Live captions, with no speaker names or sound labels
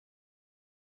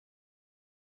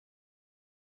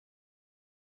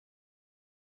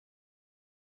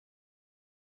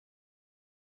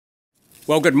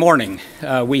Well, good morning.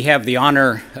 We have the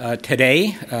honor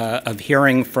today of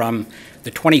hearing from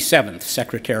the 27th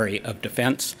Secretary of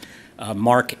Defense,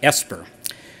 Mark Esper.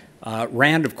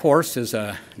 RAND, of course, is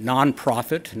a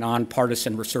nonprofit,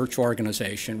 nonpartisan research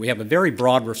organization. We have a very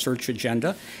broad research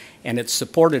agenda, and it's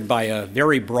supported by a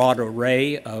very broad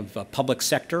array of public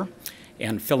sector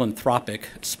and philanthropic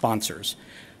sponsors.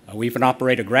 We even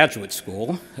operate a graduate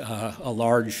school, a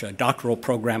large doctoral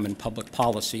program in public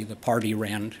policy, the Pardee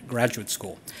RAND Graduate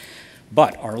School.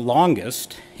 But our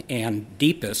longest and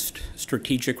deepest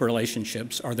strategic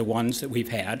relationships are the ones that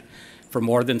we've had for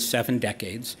more than 7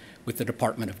 decades with the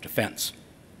Department of Defense.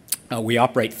 We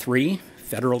operate 3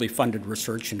 federally funded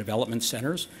research and development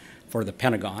centers for the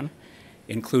Pentagon,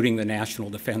 including the National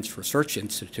Defense Research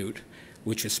Institute,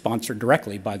 which is sponsored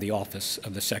directly by the Office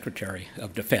of the Secretary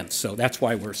of Defense. So that's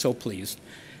why we're so pleased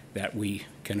that we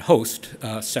can host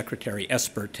Secretary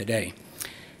Esper today.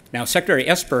 Now, Secretary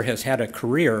Esper has had a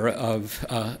career of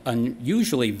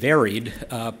unusually varied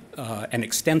and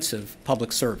extensive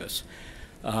public service.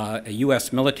 A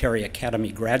U.S. Military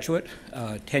Academy graduate,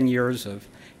 10 years of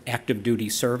active duty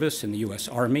service in the U.S.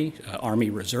 Army, Army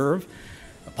Reserve,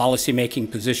 policymaking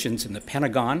positions in the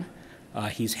Pentagon.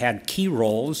 He's had key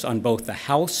roles on both the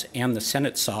House and the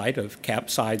Senate sides of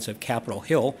Capitol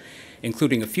Hill,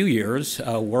 including a few years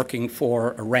working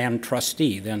for a RAND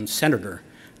trustee, then Senator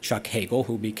Chuck Hagel,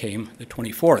 who became the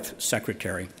 24th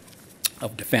Secretary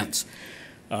of Defense.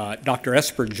 Dr.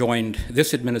 Esper joined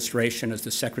this administration as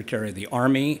the Secretary of the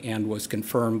Army and was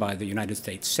confirmed by the United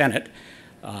States Senate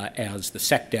as the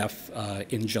SecDef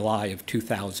in July of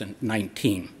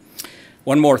 2019.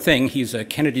 One more thing, he's a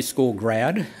Kennedy School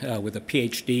grad with a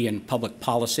PhD in public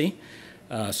policy,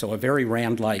 so a very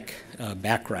RAND-like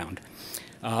background.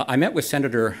 I met with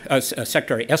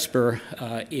Secretary Esper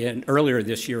earlier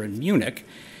this year in Munich,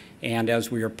 and as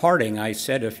we were parting, I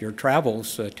said, if your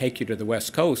travels take you to the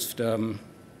West Coast,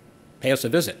 pay us a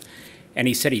visit. And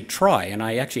he said he'd try, and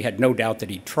I actually had no doubt that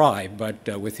he'd try,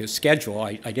 but with his schedule,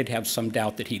 I did have some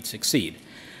doubt that he'd succeed.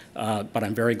 But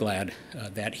I'm very glad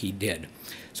that he did.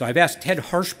 So I've asked Ted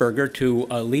Harshberger to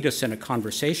lead us in a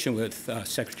conversation with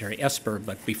Secretary Esper,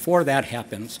 but before that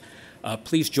happens,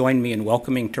 please join me in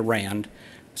welcoming to RAND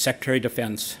Secretary of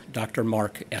Defense, Dr.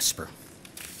 Mark Esper.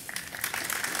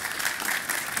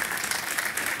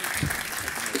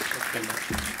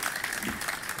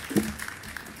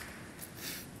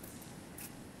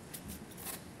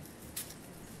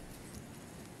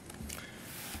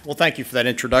 Well, thank you for that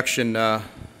introduction.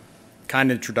 Kind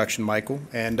introduction, Michael.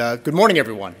 And good morning,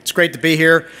 everyone. It's great to be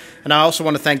here. And I also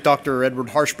want to thank Dr. Edward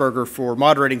Harshberger for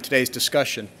moderating today's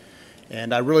discussion.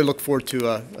 And I really look forward to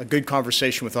a good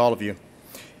conversation with all of you.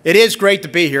 It is great to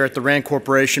be here at the RAND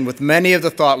Corporation with many of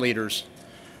the thought leaders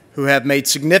who have made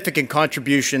significant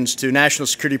contributions to national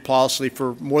security policy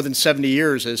for more than 70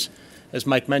 years, as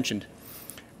Mike mentioned.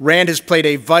 RAND has played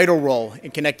a vital role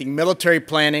in connecting military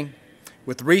planning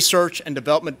with research and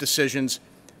development decisions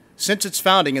since its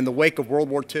founding in the wake of World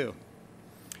War II.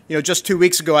 You know, just 2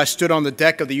 weeks ago, I stood on the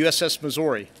deck of the USS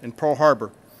Missouri in Pearl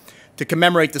Harbor to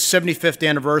commemorate the 75th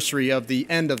anniversary of the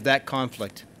end of that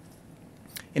conflict.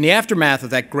 In the aftermath of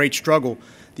that great struggle,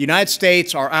 the United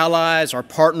States, our allies, our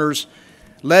partners,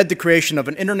 led the creation of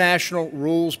an international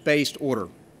rules-based order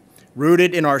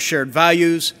rooted in our shared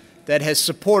values that has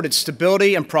supported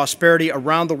stability and prosperity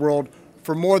around the world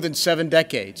for more than 7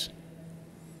 decades.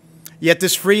 Yet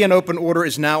this free and open order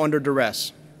is now under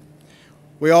duress.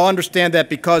 We all understand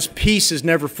that because peace is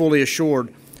never fully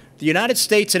assured, the United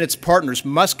States and its partners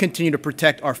must continue to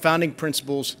protect our founding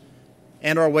principles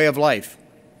and our way of life.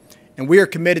 And we are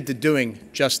committed to doing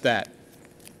just that.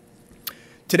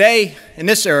 Today, in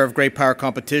this era of great power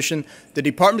competition, the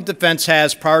Department of Defense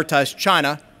has prioritized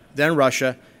China, then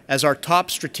Russia, as our top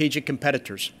strategic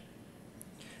competitors.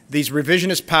 These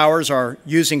revisionist powers are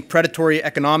using predatory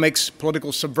economics,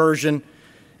 political subversion,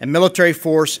 and military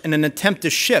force in an attempt to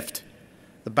shift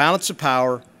the balance of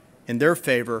power in their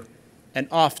favor and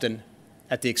often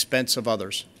at the expense of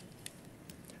others.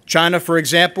 China, for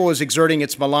example, is exerting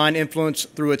its malign influence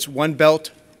through its One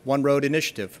Belt, One Road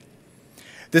initiative.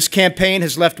 This campaign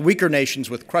has left weaker nations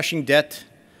with crushing debt,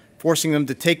 forcing them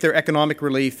to take their economic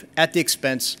relief at the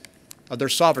expense of their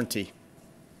sovereignty.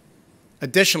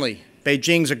 Additionally,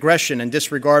 Beijing's aggression and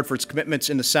disregard for its commitments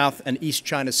in the South and East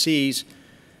China Seas,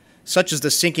 such as the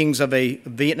sinkings of a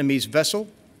Vietnamese vessel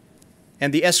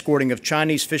and the escorting of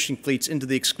Chinese fishing fleets into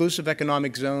the exclusive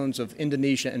economic zones of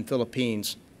Indonesia and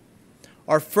Philippines,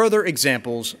 are further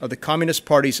examples of the Communist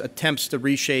Party's attempts to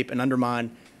reshape and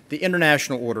undermine the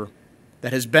international order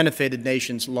that has benefited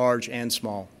nations large and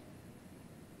small.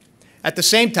 At the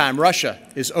same time, Russia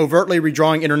is overtly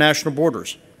redrawing international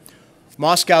borders.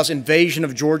 Moscow's invasion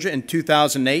of Georgia in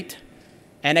 2008,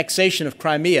 annexation of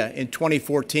Crimea in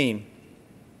 2014,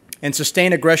 and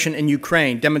sustained aggression in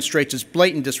Ukraine demonstrates its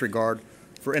blatant disregard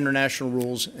for international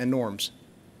rules and norms.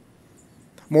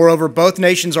 Moreover, both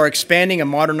nations are expanding and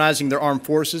modernizing their armed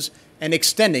forces and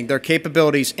extending their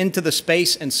capabilities into the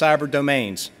space and cyber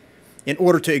domains in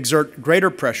order to exert greater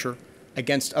pressure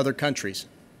against other countries.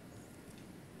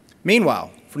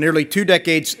 Meanwhile, for nearly 2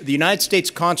 decades, the United States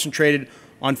concentrated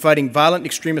on fighting violent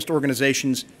extremist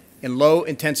organizations in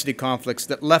low-intensity conflicts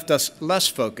that left us less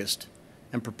focused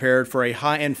and prepared for a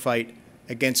high-end fight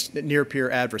against near-peer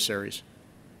adversaries.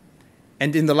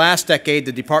 And in the last decade,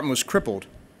 the Department was crippled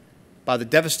by the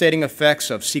devastating effects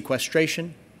of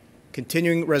sequestration,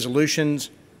 continuing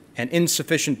resolutions, and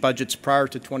insufficient budgets prior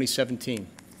to 2017.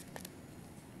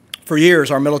 For years,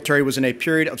 our military was in a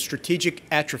period of strategic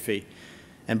atrophy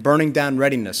and burning down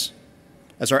readiness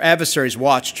as our adversaries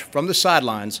watched from the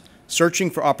sidelines, searching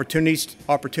for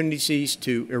opportunities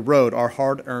to erode our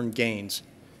hard-earned gains.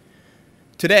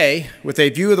 Today, with a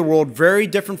view of the world very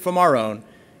different from our own,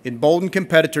 emboldened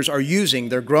competitors are using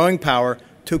their growing power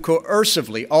to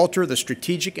coercively alter the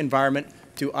strategic environment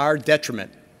to our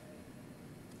detriment.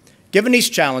 Given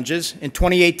these challenges, in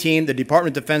 2018, the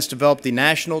Department of Defense developed the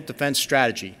National Defense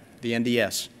Strategy, the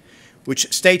NDS,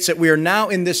 which states that we are now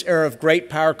in this era of great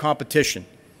power competition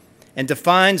and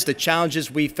defines the challenges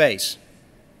we face.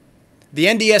 The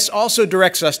NDS also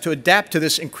directs us to adapt to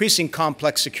this increasing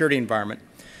complex security environment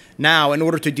now in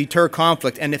order to deter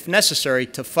conflict and, if necessary,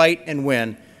 to fight and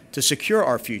win to secure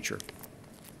our future.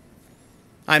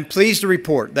 I'm pleased to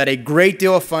report that a great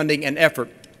deal of funding and effort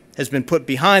has been put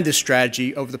behind this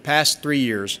strategy over the past 3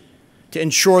 years to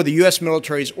ensure the U.S.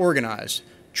 military is organized,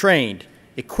 trained,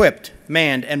 equipped,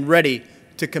 manned, and ready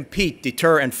to compete,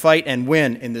 deter, and fight and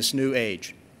win in this new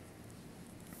age.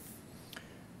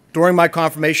 During my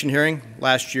confirmation hearing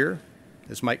last year,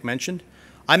 as Mike mentioned,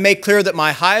 I made clear that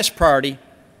my highest priority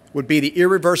would be the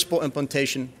irreversible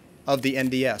implementation of the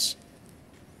NDS.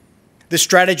 This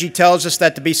strategy tells us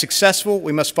that to be successful,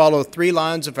 we must follow 3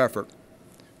 lines of effort.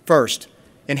 First,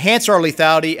 enhance our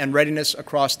lethality and readiness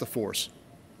across the force.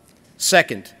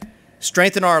 Second,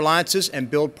 strengthen our alliances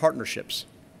and build partnerships.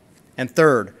 And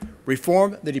third,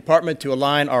 reform the department to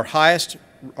align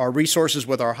our resources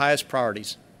with our highest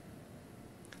priorities.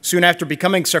 Soon after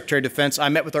becoming Secretary of Defense, I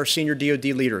met with our senior DoD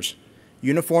leaders,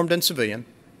 uniformed and civilian,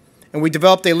 and we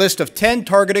developed a list of 10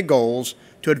 targeted goals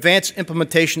to advance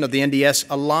implementation of the NDS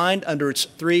aligned under its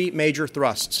 3 major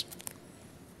thrusts.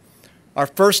 Our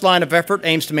first line of effort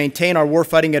aims to maintain our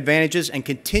warfighting advantages and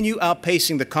continue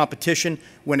outpacing the competition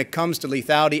when it comes to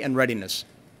lethality and readiness.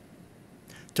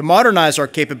 To modernize our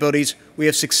capabilities, we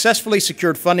have successfully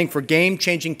secured funding for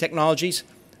game-changing technologies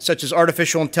such as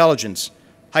artificial intelligence,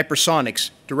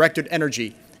 hypersonics, directed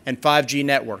energy, and 5G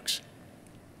networks.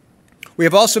 We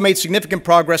have also made significant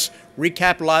progress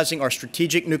recapitalizing our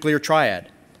strategic nuclear triad.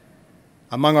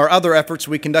 Among our other efforts,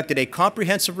 we conducted a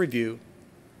comprehensive review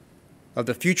of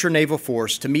the future naval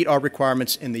force to meet our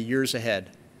requirements in the years ahead,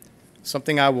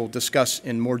 something I will discuss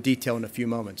in more detail in a few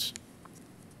moments.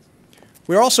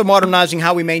 We are also modernizing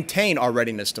how we maintain our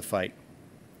readiness to fight.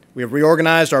 We have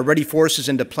reorganized our ready forces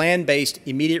into plan-based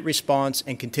immediate response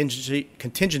and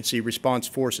contingency response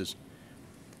forces.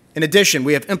 In addition,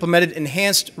 we have implemented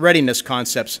enhanced readiness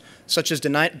concepts such as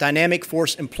dynamic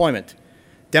force employment,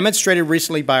 demonstrated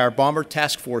recently by our bomber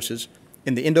task forces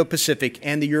in the Indo-Pacific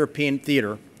and the European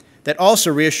theater, that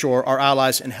also reassure our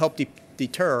allies and help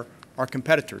deter our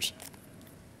competitors.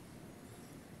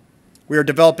 We are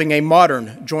developing a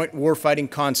modern joint warfighting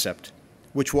concept,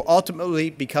 which will ultimately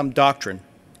become doctrine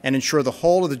and ensure the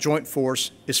whole of the joint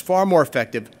force is far more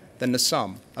effective than the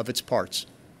sum of its parts.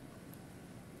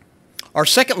 Our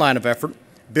second line of effort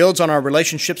builds on our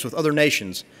relationships with other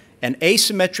nations, an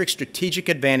asymmetric strategic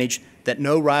advantage that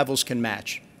no rivals can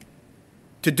match.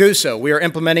 To do so, we are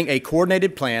implementing a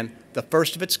coordinated plan, the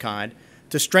first of its kind,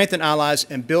 to strengthen allies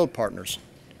and build partners.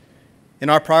 In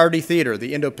our priority theater,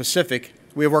 the Indo-Pacific,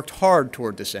 we have worked hard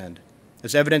toward this end,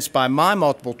 as evidenced by my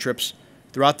multiple trips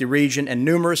throughout the region and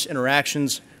numerous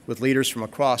interactions with leaders from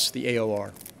across the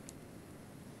AOR.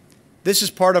 This is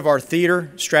part of our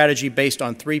theater strategy based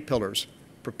on 3 pillars: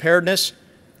 preparedness,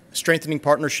 strengthening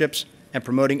partnerships, and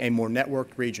promoting a more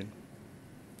networked region.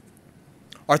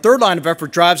 Our third line of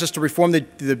effort drives us to reform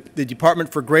the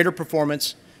Department for greater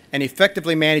performance and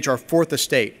effectively manage our fourth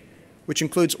estate, which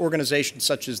includes organizations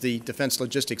such as the Defense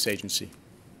Logistics Agency.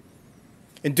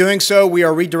 In doing so, we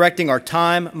are redirecting our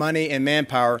time, money, and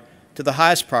manpower to the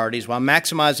highest priorities while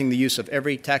maximizing the use of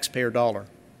every taxpayer dollar.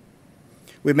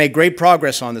 We've made great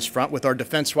progress on this front with our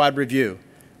defense-wide review,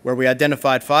 where we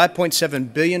identified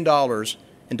 $5.7 billion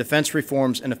in defense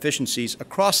reforms and efficiencies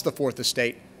across the Fourth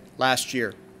Estate last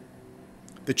year.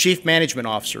 The Chief Management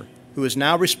Officer, who is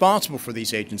now responsible for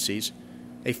these agencies,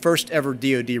 a first-ever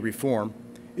DoD reform,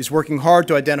 is working hard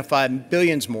to identify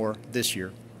billions more this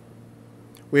year.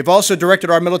 We have also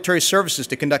directed our military services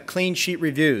to conduct clean sheet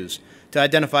reviews to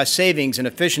identify savings and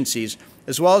efficiencies,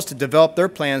 as well as to develop their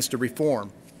plans to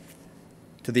reform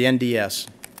to the NDS.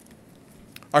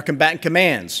 Our combatant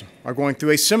commands are going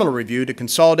through a similar review to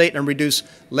consolidate and reduce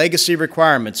legacy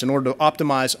requirements in order to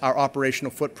optimize our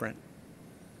operational footprint.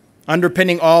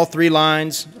 Underpinning all three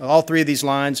of these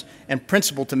lines and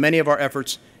principal to many of our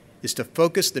efforts is to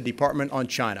focus the department on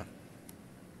China.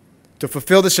 To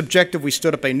fulfill this objective, we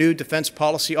stood up a new Defense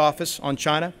Policy Office on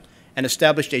China and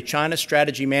established a China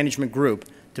Strategy Management Group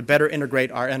to better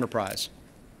integrate our enterprise.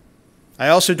 I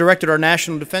also directed our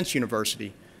National Defense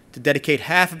University to dedicate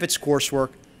half of its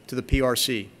coursework to the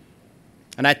PRC.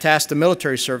 And I tasked the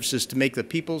military services to make the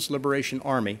People's Liberation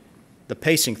Army the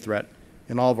pacing threat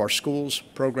in all of our schools,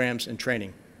 programs, and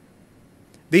training.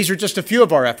 These are just a few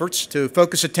of our efforts to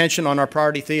focus attention on our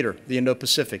priority theater, the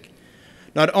Indo-Pacific.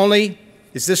 Not only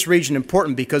is this region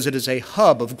important because it is a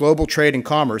hub of global trade and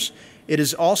commerce, it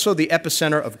is also the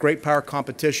epicenter of great power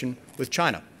competition with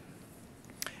China.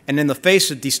 And in the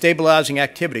face of destabilizing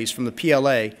activities from the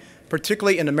PLA,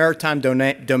 particularly in the maritime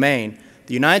domain,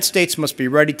 the United States must be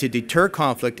ready to deter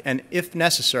conflict and, if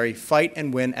necessary, fight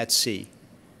and win at sea.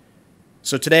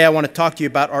 So today I want to talk to you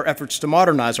about our efforts to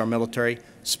modernize our military,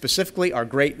 specifically our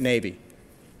great Navy.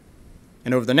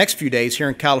 And over the next few days here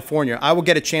in California, I will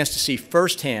get a chance to see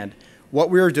firsthand what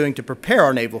we are doing to prepare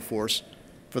our naval force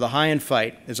for the high-end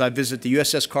fight as I visit the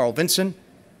USS Carl Vinson,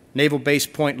 Naval Base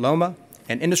Point Loma,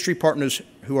 and industry partners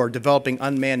who are developing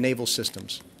unmanned naval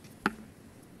systems.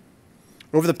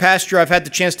 Over the past year, I've had the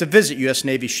chance to visit U.S.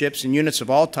 Navy ships and units of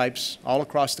all types all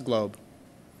across the globe,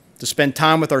 to spend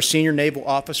time with our senior naval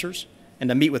officers, and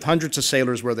to meet with hundreds of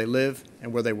sailors where they live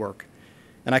and where they work.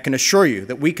 And I can assure you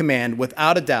that we command,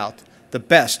 without a doubt, the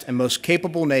best and most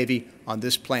capable Navy on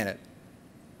this planet.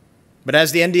 But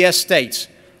as the NDS states,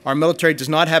 our military does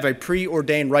not have a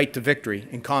preordained right to victory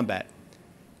in combat.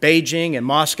 Beijing and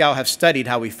Moscow have studied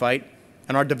how we fight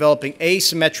and are developing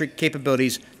asymmetric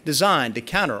capabilities designed to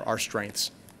counter our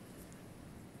strengths.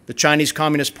 The Chinese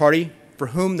Communist Party, for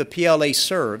whom the PLA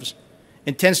serves,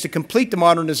 intends to complete the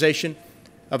modernization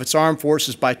of its armed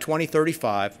forces by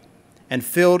 2035 and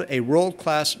field a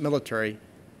world-class military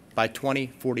by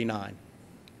 2049.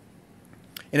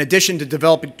 In addition to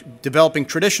developing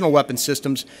traditional weapon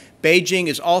systems, Beijing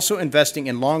is also investing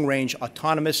in long-range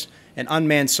autonomous and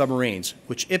unmanned submarines,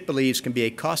 which it believes can be a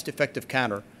cost-effective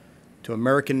counter to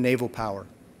American naval power.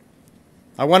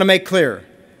 I want to make clear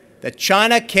that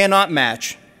China cannot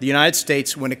match the United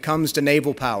States when it comes to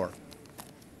naval power.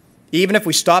 Even if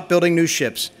we stop building new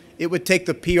ships, it would take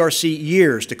the PRC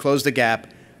years to close the gap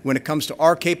when it comes to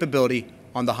our capability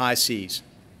on the high seas.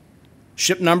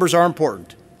 Ship numbers are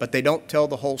important, but they don't tell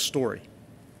the whole story.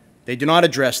 They do not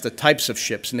address the types of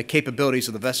ships and the capabilities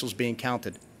of the vessels being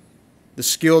counted, the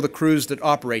skill of the crews that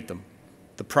operate them,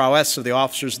 the prowess of the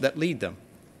officers that lead them,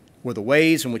 or the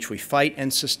ways in which we fight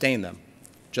and sustain them,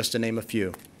 just to name a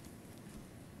few.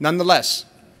 Nonetheless,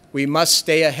 we must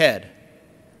stay ahead.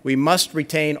 We must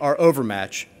retain our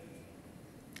overmatch,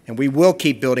 and we will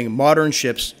keep building modern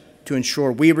ships to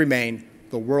ensure we remain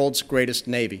the world's greatest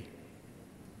Navy.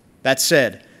 That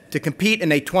said, to compete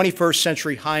in a 21st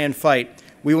century high-end fight,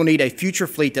 we will need a future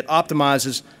fleet that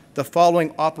optimizes the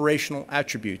following operational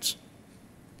attributes.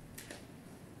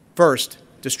 First,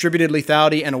 distributed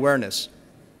lethality and awareness.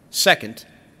 Second,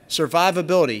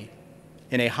 survivability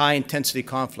in a high-intensity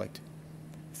conflict.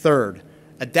 Third,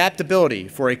 adaptability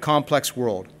for a complex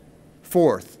world.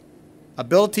 Fourth,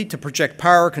 ability to project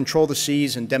power, control the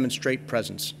seas, and demonstrate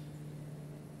presence.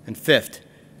 And fifth,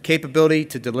 capability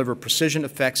to deliver precision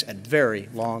effects at very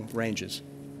long ranges.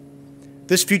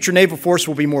 This future naval force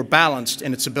will be more balanced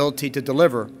in its ability to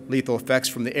deliver lethal effects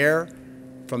from the air,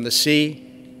 from the sea,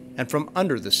 and from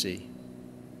under the sea.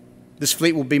 This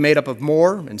fleet will be made up of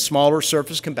more and smaller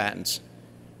surface combatants,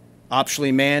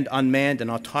 optionally manned, unmanned,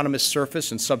 and autonomous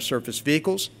surface and subsurface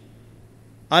vehicles,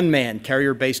 unmanned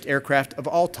carrier-based aircraft of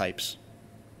all types,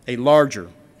 a larger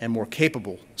and more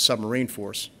capable submarine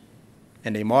force,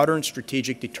 and a modern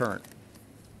strategic deterrent.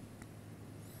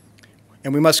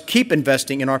 And we must keep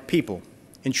investing in our people,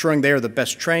 ensuring they are the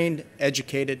best trained,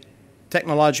 educated,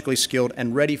 technologically skilled,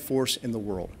 and ready force in the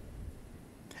world.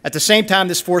 At the same time,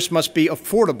 this force must be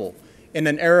affordable in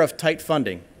an era of tight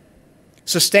funding,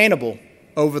 sustainable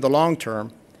over the long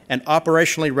term, and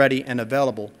operationally ready and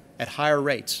available at higher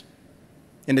rates.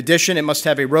 In addition, it must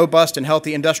have a robust and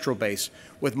healthy industrial base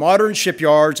with modern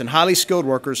shipyards and highly skilled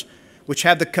workers which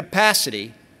have the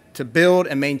capacity to build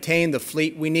and maintain the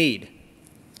fleet we need.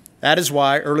 That is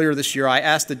why earlier this year I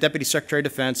asked the Deputy Secretary of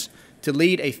Defense to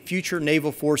lead a future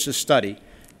naval forces study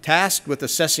tasked with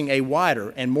assessing a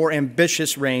wider and more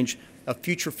ambitious range of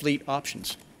future fleet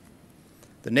options.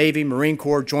 The Navy, Marine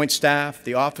Corps, Joint Staff,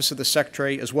 the Office of the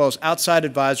Secretary, as well as outside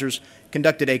advisors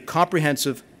conducted a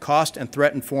comprehensive cost and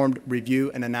threat-informed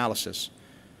review and analysis.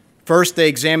 First, they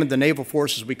examined the naval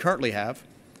forces we currently have.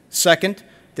 Second,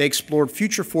 they explored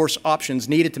future force options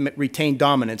needed to retain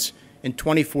dominance in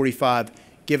 2045,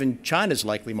 given China's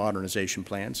likely modernization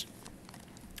plans.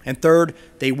 And third,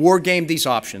 they war-gamed these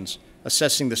options,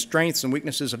 assessing the strengths and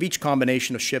weaknesses of each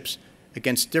combination of ships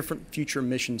against different future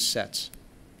mission sets.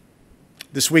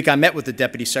 This week I met with the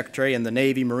Deputy Secretary and the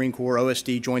Navy, Marine Corps,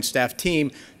 OSD Joint Staff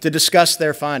team to discuss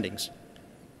their findings.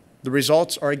 The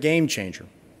results are a game changer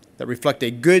that reflect a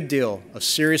good deal of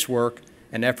serious work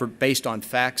and effort based on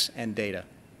facts and data.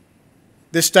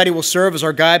 This study will serve as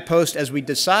our guidepost as we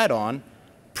decide on,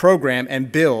 program,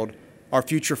 and build our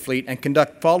future fleet and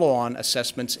conduct follow-on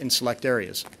assessments in select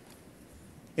areas.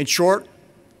 In short,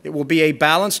 it will be a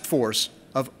balanced force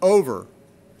of over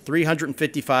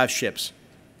 355 ships,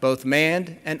 both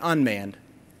manned and unmanned,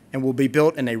 and will be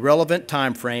built in a relevant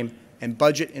time frame and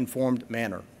budget-informed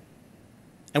manner.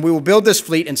 And we will build this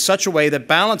fleet in such a way that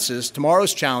balances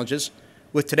tomorrow's challenges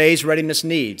with today's readiness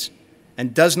needs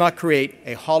and does not create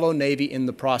a hollow Navy in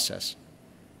the process.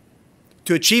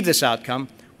 To achieve this outcome,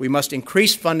 we must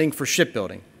increase funding for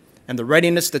shipbuilding and the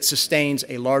readiness that sustains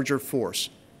a larger force.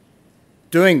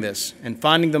 Doing this and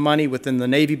finding the money within the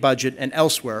Navy budget and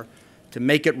elsewhere to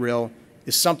make it real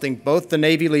is something both the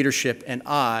Navy leadership and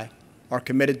I are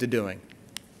committed to doing.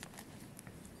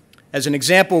 As an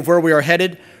example of where we are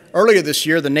headed, earlier this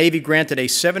year, the Navy granted a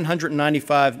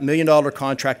 $795 million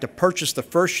contract to purchase the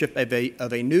first ship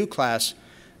of a new class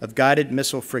of guided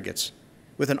missile frigates,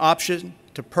 with an option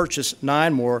to purchase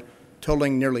 9 more,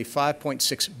 totaling nearly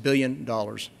 $5.6 billion.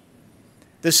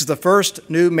 This is the first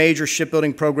new major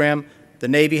shipbuilding program the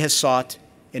Navy has sought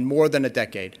in more than a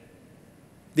decade.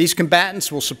 These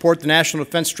combatants will support the National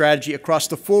Defense Strategy across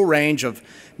the full range of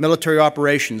military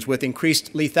operations with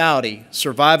increased lethality,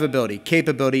 survivability,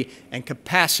 capability, and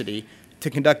capacity to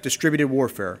conduct distributed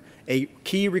warfare, a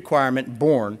key requirement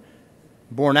borne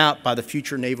out by the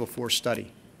future naval force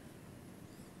study.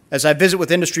 As I visit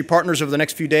with industry partners over the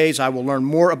next few days, I will learn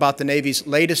more about the Navy's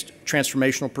latest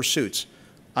transformational pursuits,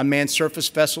 unmanned surface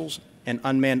vessels and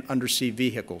unmanned undersea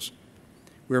vehicles.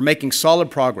 We are making solid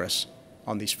progress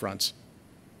on these fronts.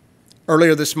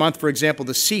 Earlier this month, for example,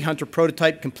 the Sea Hunter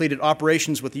prototype completed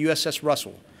operations with the USS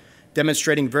Russell,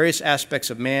 demonstrating various aspects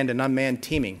of manned and unmanned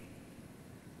teaming.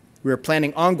 We are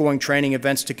planning ongoing training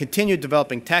events to continue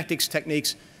developing tactics,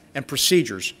 techniques, and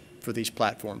procedures for these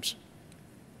platforms.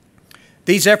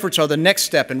 These efforts are the next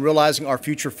step in realizing our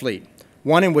future fleet,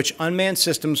 one in which unmanned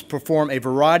systems perform a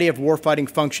variety of warfighting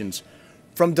functions,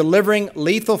 from delivering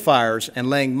lethal fires and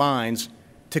laying mines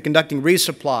to conducting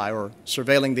resupply or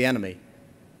surveilling the enemy.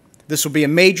 This will be a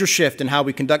major shift in how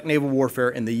we conduct naval warfare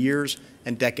in the years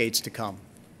and decades to come.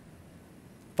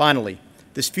 Finally,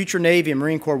 this future Navy and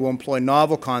Marine Corps will employ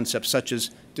novel concepts such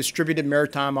as distributed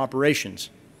maritime operations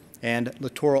and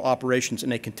littoral operations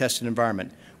in a contested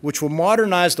environment, which will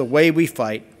modernize the way we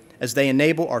fight as they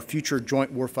enable our future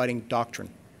joint warfighting doctrine.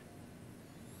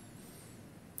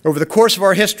 Over the course of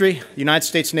our history, the United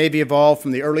States Navy evolved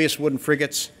from the earliest wooden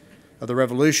frigates of the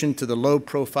Revolution to the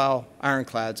low-profile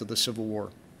ironclads of the Civil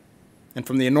War, and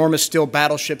from the enormous steel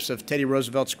battleships of Teddy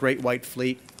Roosevelt's Great White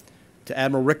Fleet to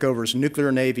Admiral Rickover's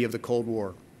nuclear navy of the Cold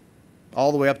War,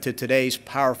 all the way up to today's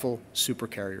powerful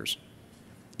supercarriers.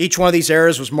 Each one of these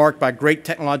eras was marked by great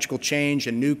technological change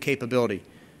and new capability.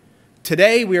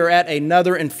 Today, we are at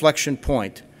another inflection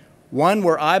point, one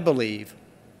where I believe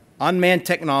unmanned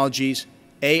technologies,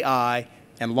 AI,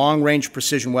 and long-range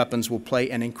precision weapons will play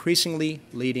an increasingly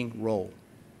leading role.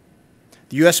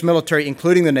 The U.S. military,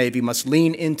 including the Navy, must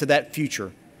lean into that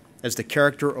future as the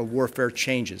character of warfare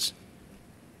changes.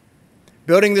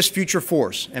 Building this future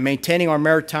force and maintaining our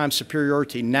maritime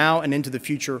superiority now and into the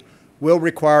future will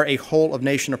require a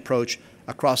whole-of-nation approach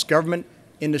across government,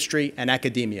 industry, and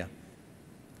academia.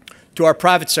 To our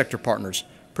private sector partners,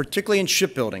 particularly in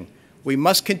shipbuilding, we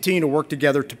must continue to work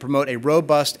together to promote a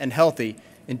robust and healthy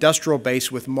industrial base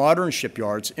with modern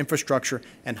shipyards, infrastructure,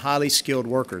 and highly skilled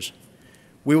workers.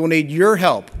 We will need your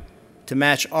help to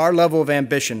match our level of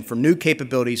ambition for new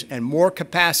capabilities and more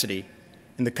capacity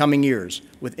in the coming years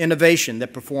with innovation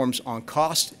that performs on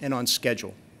cost and on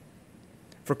schedule.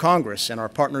 for Congress and our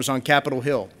partners on Capitol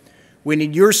Hill. We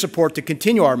need your support to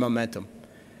continue our momentum,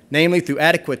 namely through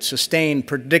adequate, sustained,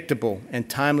 predictable, and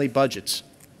timely budgets.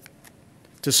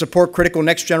 To support critical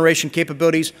next-generation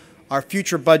capabilities, our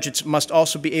future budgets must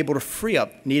also be able to free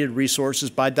up needed resources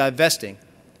by divesting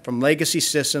from legacy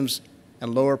systems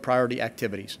and lower priority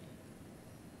activities.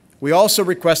 We also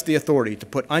request the authority to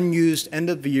put unused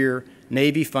end-of-the-year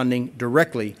Navy funding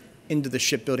directly into the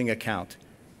shipbuilding account,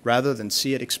 rather than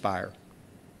see it expire.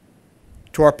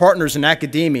 To our partners in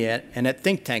academia and at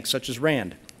think tanks such as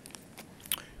RAND,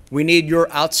 we need your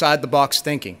outside-the-box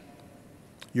thinking,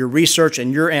 your research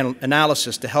and your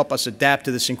analysis to help us adapt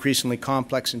to this increasingly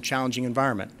complex and challenging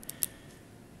environment,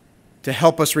 to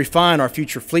help us refine our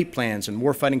future fleet plans and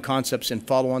warfighting concepts in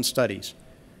follow-on studies,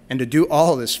 and to do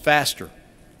all of this faster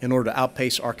in order to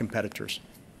outpace our competitors.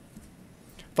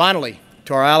 Finally,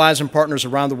 to our allies and partners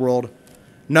around the world,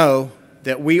 know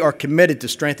that we are committed to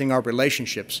strengthening our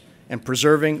relationships and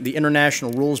preserving the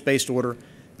international rules-based order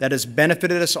that has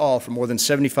benefited us all for more than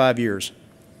 75 years.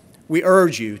 We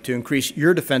urge you to increase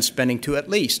your defense spending to at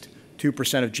least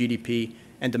 2% of GDP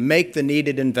and to make the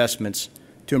needed investments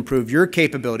to improve your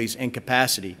capabilities and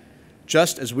capacity,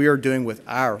 just as we are doing with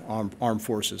our armed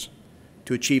forces,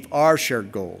 to achieve our shared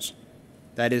goals.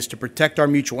 That is, to protect our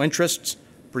mutual interests,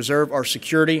 preserve our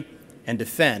security, and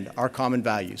defend our common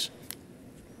values.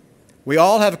 We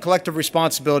all have a collective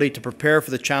responsibility to prepare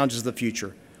for the challenges of the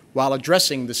future while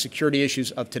addressing the security issues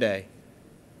of today.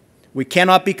 We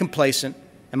cannot be complacent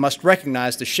and must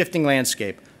recognize the shifting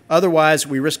landscape. Otherwise,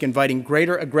 we risk inviting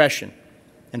greater aggression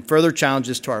and further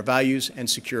challenges to our values and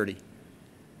security.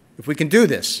 If we can do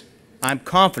this, I'm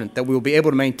confident that we will be able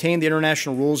to maintain the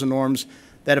international rules and norms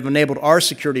that have enabled our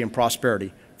security and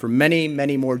prosperity for many,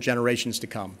 many more generations to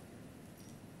come.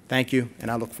 Thank you, and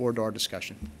I look forward to our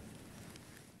discussion.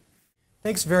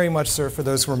 Thanks very much, sir, for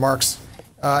those remarks.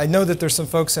 I know that there's some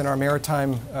folks in our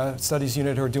Maritime Studies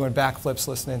unit who are doing backflips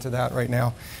listening to that right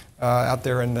now out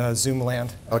there in Zoom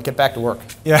land. I'll get back to work.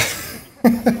 Yeah.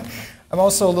 I'm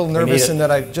also a little nervous in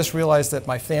that I just realized that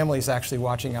my family is actually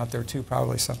watching out there too,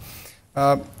 probably. So,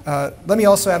 let me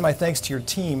also add my thanks to your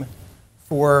team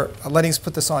for letting us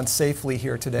put this on safely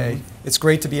here today. Mm-hmm. It's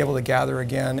great to be able to gather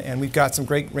again, and we've got some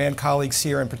great RAND colleagues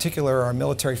here, in particular our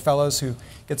military fellows who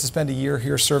get to spend a year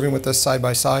here serving with us side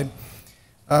by side.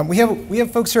 We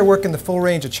have folks here working the full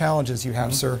range of challenges you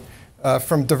have, mm-hmm. sir,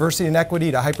 from diversity and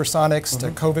equity to hypersonics,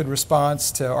 mm-hmm. to COVID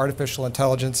response to artificial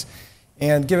intelligence.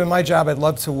 And given my job, I'd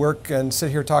love to work and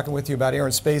sit here talking with you about air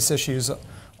and space issues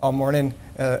all morning,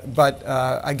 but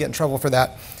I get in trouble for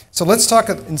that. So let's talk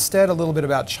instead a little bit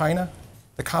about China,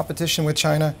 the competition with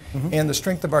China, mm-hmm. and the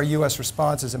strength of our U.S.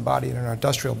 response is embodied in our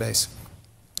industrial base.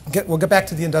 We'll get back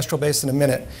to the industrial base in a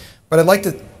minute, but I'd like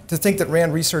to think that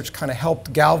RAND research kind of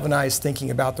helped galvanize thinking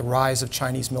about the rise of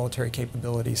Chinese military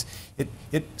capabilities.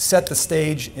 It set the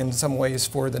stage in some ways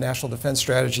for the national defense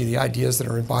strategy, the ideas that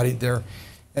are embodied there,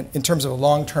 and in terms of a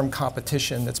long-term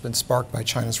competition that's been sparked by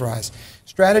China's rise.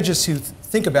 Strategists who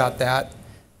think about that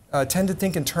tend to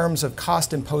think in terms of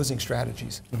cost-imposing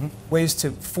strategies, mm-hmm. ways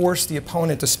to force the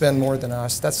opponent to spend more than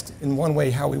us. That's in one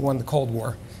way how we won the Cold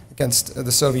War against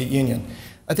the Soviet Union.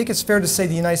 I think it's fair to say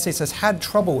the United States has had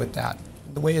trouble with that,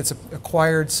 the way it's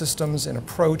acquired systems and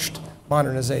approached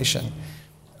modernization.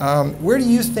 Where do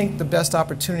you think the best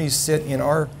opportunities sit in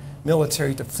our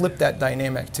military to flip that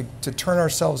dynamic, to turn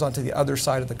ourselves onto the other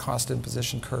side of the cost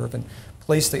imposition curve and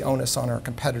place the onus on our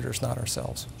competitors, not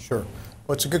ourselves? Sure.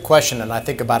 Well, it's a good question, and I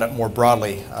think about it more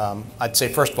broadly. I'd say,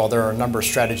 first of all, there are a number of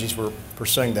strategies we're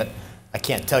pursuing that I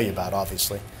can't tell you about,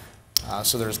 obviously.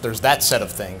 So there's that set of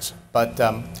things. But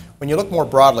when you look more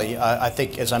broadly, I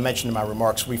think, as I mentioned in my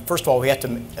remarks, first of all, we have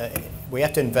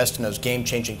to invest in those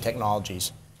game-changing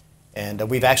technologies. And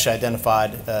we've actually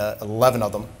identified 11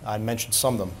 of them. I mentioned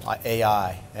some of them.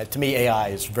 AI. To me, AI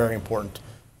is very important,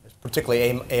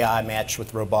 particularly AI matched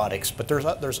with robotics. But there's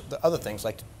other things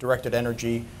like directed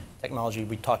energy technology.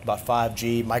 We talked about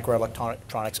 5G,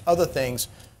 microelectronics, other things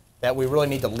that we really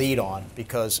need to lead on,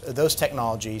 because those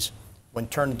technologies, when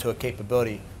turned into a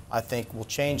capability, I think will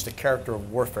change the character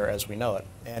of warfare as we know it.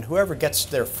 And whoever gets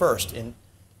there first in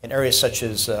areas such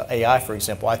as AI, for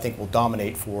example, I think will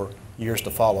dominate for years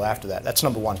to follow after that. That's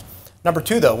number one. Number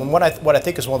two, though, what I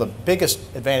think is one of the biggest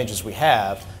advantages we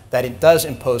have, that it does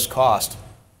impose cost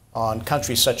on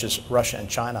countries such as Russia and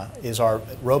China, is our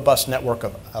robust network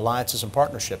of alliances and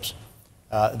partnerships.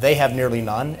 They have nearly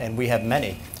none, and we have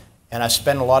many. And I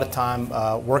spend a lot of time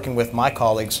working with my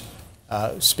colleagues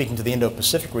speaking to the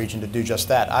Indo-Pacific region to do just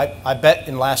that. I bet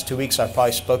in the last 2 weeks I've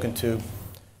probably spoken to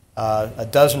a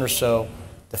dozen or so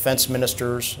defense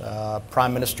ministers,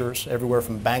 prime ministers, everywhere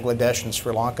from Bangladesh and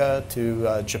Sri Lanka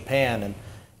to Japan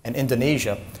and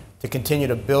Indonesia, to continue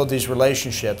to build these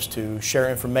relationships, to share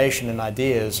information and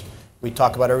ideas. We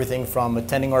talk about everything from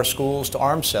attending our schools to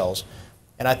arms sales.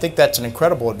 And I think that's an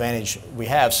incredible advantage we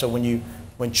have. So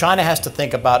when China has to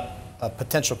think about a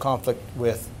potential conflict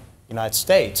with the United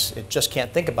States, it just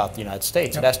can't think about the United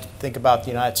States. Yep. It has to think about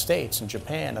the United States and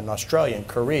Japan and Australia and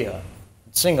Korea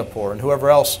and Singapore and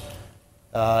whoever else.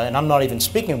 And I'm not even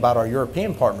speaking about our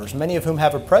European partners, many of whom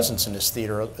have a presence in this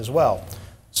theater as well.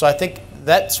 So I think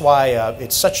that's why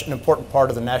it's such an important part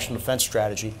of the national defense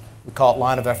strategy. We call it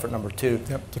line of effort number 2,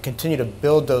 to continue to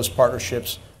build those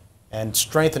partnerships and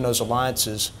strengthen those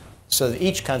alliances so that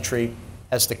each country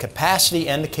has the capacity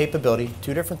and the capability,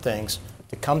 two different things,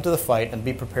 to come to the fight and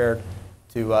be prepared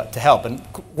to help. And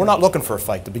we're not looking for a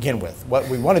fight to begin with. What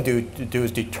we want to do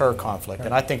is deter conflict.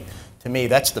 And I think, to me,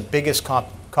 that's the biggest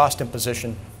cost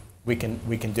imposition we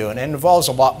can do. And it involves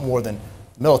a lot more than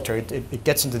military. It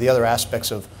gets into the other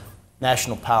aspects of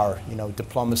national power,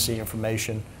 diplomacy,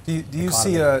 information. Do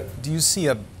you see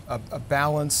a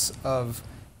balance of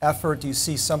effort? Do you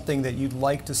see something that you'd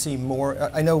like to see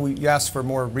more? I know you asked for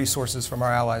more resources from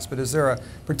our allies, but is there a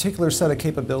particular set of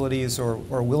capabilities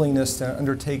or willingness to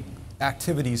undertake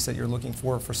activities that you're looking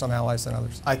for some allies than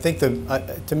others? I think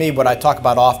to me, what I talk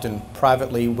about often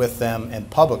privately with them and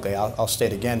publicly, I'll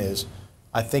state again, is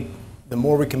I think the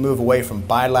more we can move away from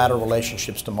bilateral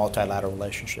relationships to multilateral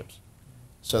relationships.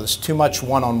 So there's too much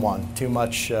one-on-one, too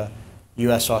much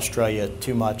U.S.-Australia,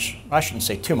 too much, I shouldn't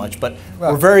say too much, but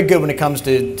we're very good when it comes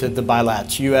to the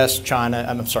bilaterals,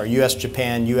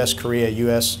 U.S.-Japan, U.S.-Korea,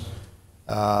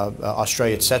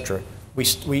 U.S.-Australia, etc.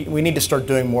 We need to start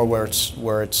doing more where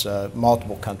it's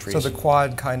multiple countries. So the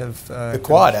Quad kind of... the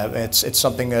Quad, it's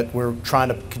something that we're trying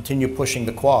to continue pushing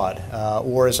the Quad.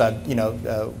 Or as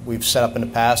we've set up in the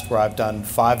past where I've done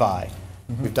Five Eye.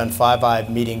 Mm-hmm. We've done Five Eye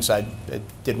meetings. I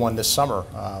did one this summer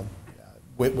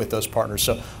with those partners.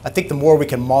 So I think the more we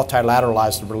can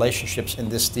multilateralize the relationships in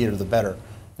this theater, the better.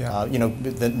 Yeah.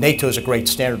 NATO is a great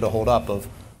standard to hold up of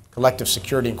collective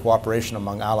security and cooperation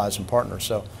among allies and partners.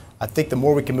 So I think the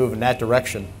more we can move in that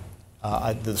direction,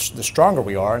 the stronger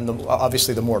we are, and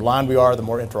obviously the more aligned we are, the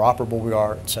more interoperable we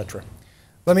are, et cetera.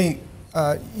 Let me,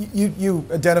 you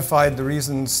identified the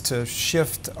reasons to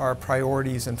shift our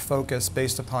priorities and focus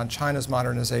based upon China's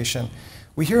modernization.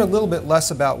 We hear a little bit less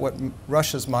about what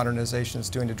Russia's modernization is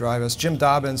doing to drive us. Jim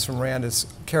Dobbins from RAND has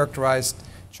characterized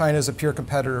China as a peer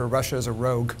competitor, Russia as a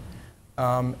rogue.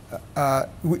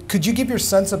 Could you give your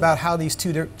sense about how these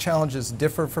two challenges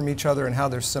differ from each other and how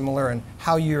they're similar, and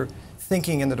how you're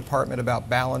thinking in the department about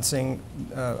balancing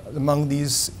among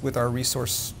these with our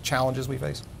resource challenges we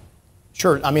face?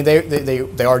 Sure. I mean,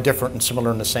 they are different and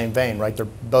similar in the same vein, right? They're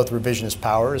both revisionist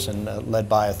powers and led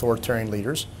by authoritarian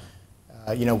leaders.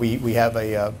 We have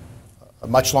a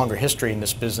much longer history in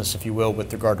this business, if you will,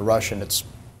 with regard to Russia and its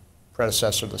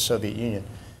predecessor, the Soviet Union,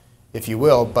 if you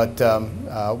will. But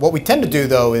what we tend to do,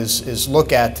 though, is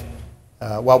look at,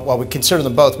 while we consider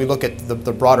them both, we look at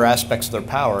the broader aspects of their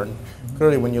power. And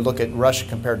clearly, when you look at Russia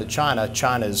compared to China,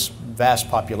 China's vast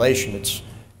population, its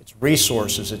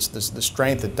resources, it's the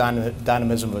strength, the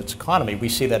dynamism of its economy, we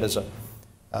see that as a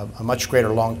much greater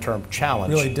long-term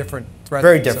challenge. Really different threat.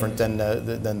 Very different than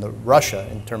the Russia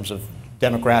in terms of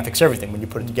demographics, everything, when you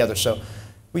put it together. So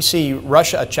we see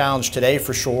Russia a challenge today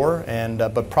for sure,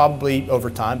 but probably over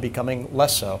time becoming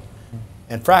less so.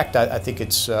 In fact, I think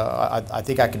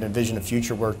I can envision a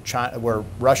future where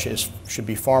Russia should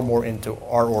be far more into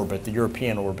our orbit, the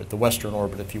European orbit, the Western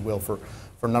orbit, if you will, for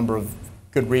a number of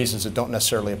good reasons that don't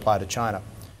necessarily apply to China.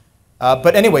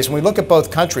 But anyways, when we look at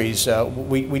both countries,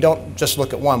 we don't just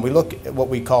look at one. We look at what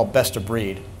we call best of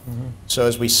breed. Mm-hmm. So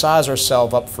as we size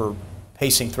ourselves up for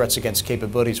pacing threats against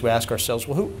capabilities, we ask ourselves,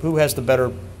 well, who has the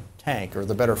better tank or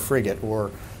the better frigate or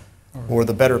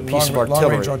the better piece of artillery?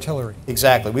 Long-range artillery.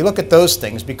 Exactly. We look at those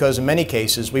things because in many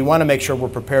cases we want to make sure we're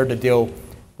prepared to deal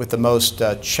with the most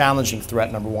challenging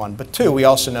threat, number one. But two, we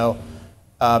also know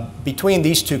between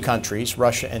these two countries,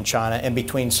 Russia and China, and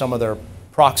between some of their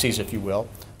proxies, if you will,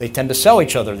 they tend to sell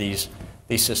each other these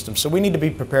systems. So we need to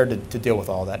be prepared to deal with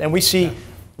all that. And we see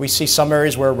some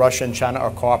areas where Russia and China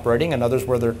are cooperating and others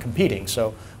where they're competing.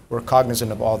 So we're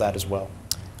cognizant of all that as well.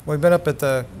 We've been up at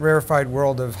the rarefied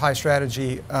world of high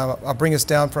strategy. I'll bring us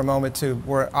down for a moment to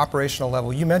more operational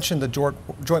level. You mentioned the joint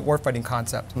warfighting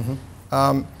concept.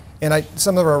 Mm-hmm. And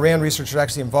some of our RAND researchers are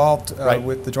actually involved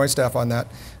with the Joint Staff on that.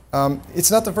 It's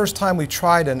not the first time we've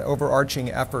tried an overarching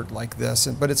effort like this,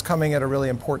 but it's coming at a really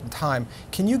important time.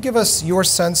 Can you give us your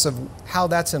sense of how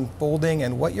that's unfolding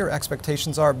and what your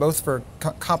expectations are, both for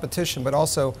competition but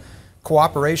also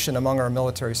cooperation among our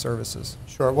military services?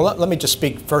 Sure. Well, let me just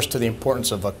speak first to the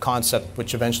importance of a concept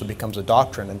which eventually becomes a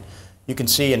doctrine. And you can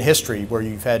see in history where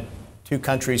you've had two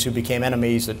countries who became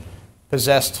enemies that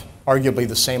possessed arguably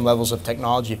the same levels of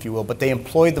technology, if you will, but they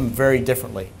employed them very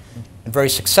differently and very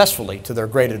successfully to their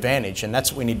great advantage. And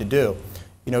that's what we need to do.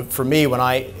 You know, for me, when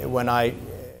I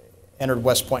entered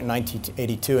West Point in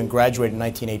 1982 and graduated in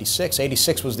 1986,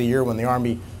 86 was the year when the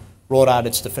Army rolled out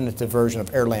its definitive version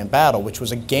of air-land battle, which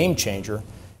was a game changer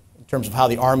in terms of how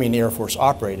the Army and the Air Force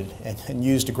operated, and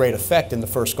used to great effect in the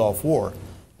first Gulf War,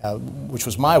 which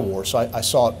was my war, so I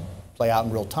saw it play out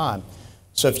in real time.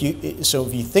 So if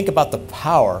you think about the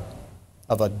power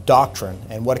of a doctrine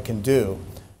and what it can do,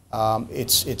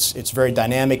 it's very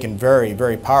dynamic and very,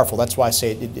 very powerful. That's why I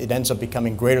say it ends up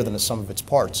becoming greater than the sum of its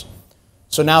parts.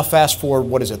 So now fast forward,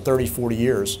 what is it, 30, 40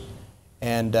 years,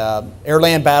 and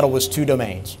air-land battle was two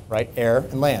domains, right? Air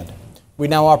and land. We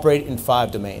now operate in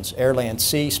 5 domains: air, land,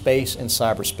 sea, space, and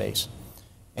cyberspace.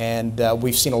 And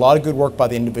we've seen a lot of good work by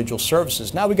the individual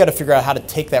services. Now we've got to figure out how to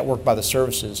take that work by the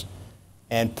services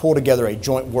and pull together a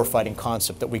joint warfighting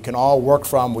concept that we can all work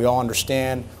from, we all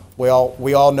understand, we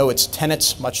all know its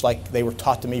tenets, much like they were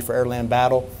taught to me for air-land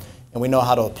battle, and we know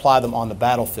how to apply them on the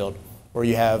battlefield, where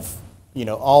you have, you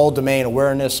know, all domain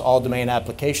awareness, all domain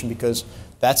application, because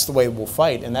that's the way we'll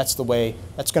fight, and that's going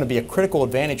to be a critical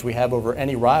advantage we have over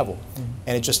any rival.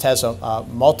 And it just has a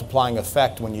multiplying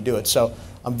effect when you do it. So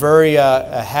I'm very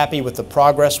happy with the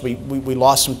progress. We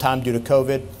lost some time due to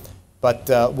COVID,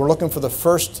 but we're looking for the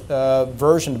first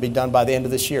version to be done by the end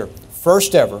of this year.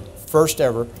 First ever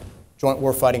joint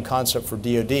warfighting concept for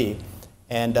DoD.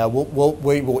 And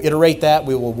we will iterate that,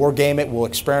 we will war game it, we'll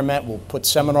experiment, we'll put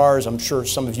seminars. I'm sure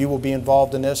some of you will be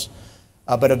involved in this.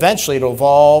 But eventually it'll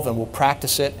evolve and we'll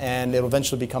practice it, and it'll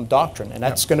eventually become doctrine. And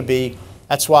that's going to be,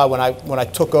 that's why when I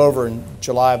took over in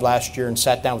July of last year and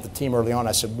sat down with the team early on,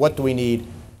 I said, what do we need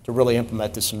to really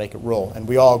implement this and make it roll? And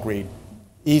we all agreed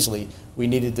easily we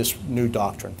needed this new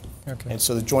doctrine. Okay. And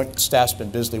so the Joint Staff's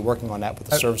been busily working on that with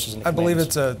the services and the I believe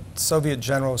it's a Soviet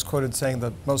general was quoted saying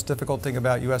the most difficult thing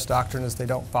about U.S. doctrine is they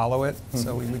don't follow it.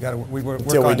 So we work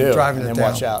on driving it down.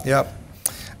 Watch out. Yep.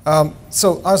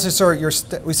 So honestly, sir,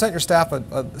 we sent your staff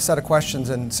a set of questions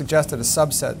and suggested a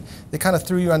subset. They kind of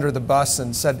threw you under the bus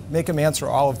and said, make them answer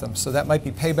all of them. So that might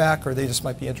be payback, or they just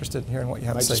might be interested in hearing what you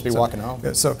have to say. Might just be walking home.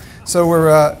 Yeah, so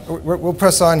we'll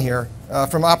press on here.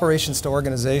 From operations to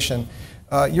organization,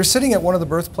 you're sitting at one of the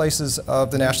birthplaces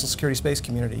of the national security space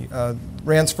community.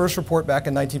 RAND's first report back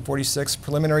in 1946,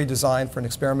 preliminary design for an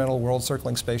experimental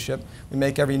world-circling spaceship. We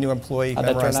make every new employee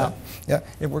memorize that. Yeah,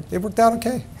 it worked out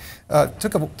okay.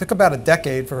 Took about a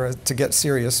decade to get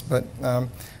serious, but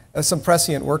some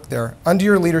prescient work there. Under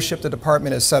your leadership, the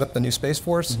department has set up the new Space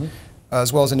Force,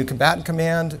 as well as a new combatant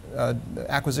command,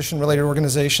 acquisition-related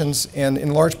organizations, and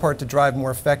in large part to drive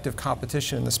more effective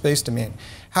competition in the space domain.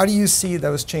 How do you see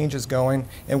those changes going,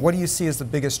 and what do you see as the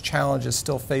biggest challenges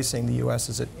still facing the U.S.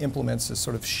 as it implements this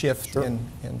sort of shift in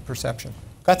perception?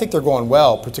 I think they're going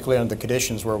well, particularly under the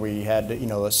conditions where we had, you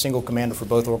know, a single commander for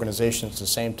both organizations at the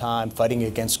same time, fighting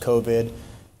against COVID,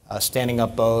 standing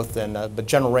up both, and but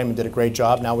General Raymond did a great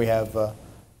job. Now we have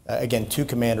again, 2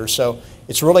 commanders. So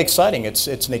it's really exciting. It's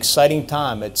an exciting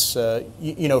time. It's,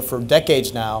 you know, for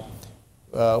decades now,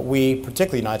 we,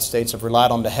 particularly the United States, have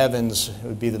relied on the heavens. It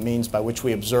would be the means by which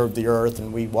we observed the Earth,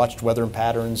 and we watched weather and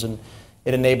patterns, and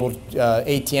it enabled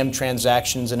ATM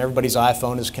transactions, and everybody's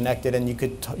iPhone is connected, and you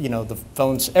could, you know, the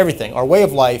phones, everything. Our way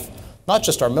of life, not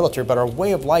just our military, but our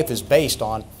way of life is based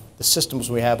on the systems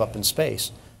we have up in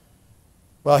space.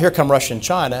 Well, here come Russia and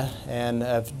China, and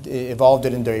have evolved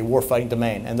it into a warfighting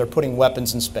domain, and they're putting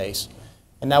weapons in space.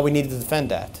 And now we need to defend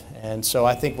that. And so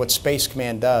I think what Space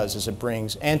Command does is it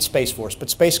brings, and Space Force, but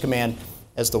Space Command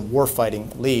as the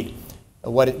warfighting lead,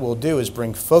 what it will do is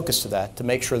bring focus to that, to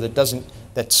make sure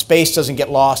that space doesn't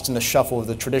get lost in the shuffle of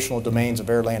the traditional domains of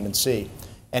air, land, and sea.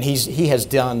 And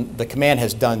the command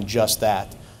has done just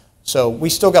that. So we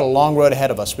still got a long road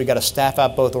ahead of us. We got to staff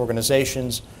out both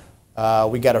organizations.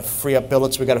 We got to free up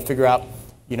billets. We got to figure out,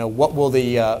 you know, what will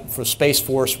for Space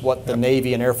Force, what the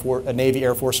Navy and Air Force,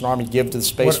 and Army give to the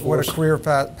Space Force. What a career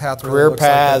path. Career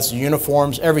paths,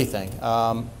 uniforms, everything.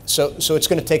 So it's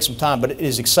going to take some time, but it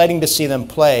is exciting to see them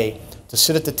play, to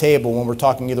sit at the table when we're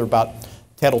talking either about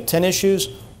Title 10 issues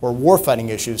or warfighting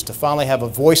issues, to finally have a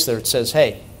voice there that says,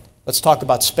 hey, let's talk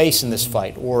about space in this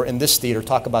fight, or in this theater,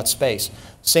 talk about space.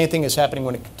 Same thing is happening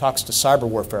when it talks to cyber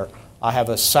warfare. I have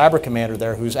a cyber commander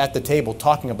there who's at the table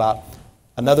talking about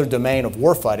another domain of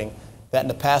warfighting that in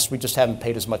the past we just haven't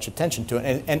paid as much attention to.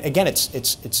 And again,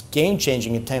 it's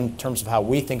game-changing in terms of how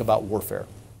we think about warfare.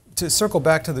 to circle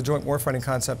back to the joint warfighting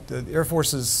concept, the Air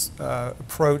Force's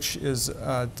approach is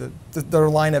their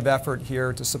line of effort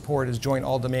here to support is joint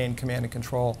all-domain command and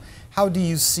control. How do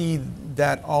you see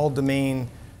that all-domain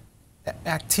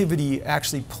activity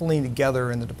actually pulling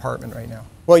together in the department right now?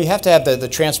 Well, you have to have the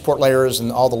transport layers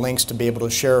and all the links to be able to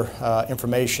share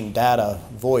information, data,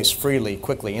 voice freely,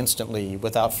 quickly, instantly,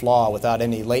 without flaw, without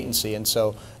any latency. And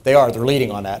so they're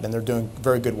leading on that, and they're doing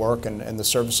very good work, and the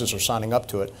services are signing up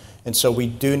to it. And so we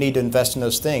do need to invest in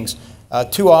those things.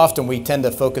 Too often we tend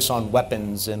to focus on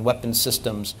weapons and weapon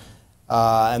systems.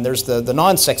 And there's the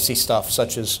non-sexy stuff,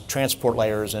 such as transport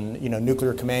layers and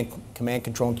nuclear command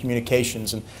control and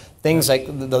communications and things like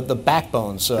the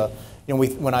backbones.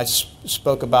 When I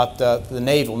spoke about the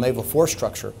naval force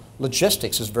structure,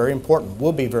 logistics is very important,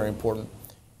 will be very important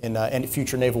in any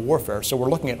future naval warfare. So we're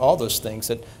looking at all those things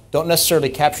that don't necessarily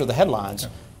capture the headlines,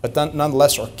 but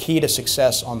nonetheless are key to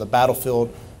success on the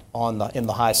battlefield, in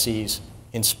the high seas,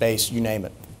 in space, you name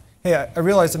it. Hey, I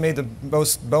realized I made the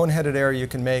most boneheaded error you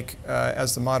can make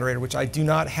as the moderator, which I do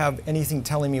not have anything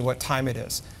telling me what time it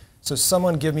is. So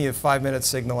someone give me a 5-minute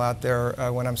signal out there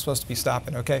when I'm supposed to be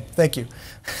stopping, okay? Thank you.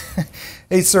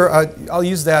 Hey, sir, I'll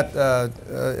use that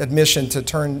admission to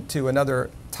turn to another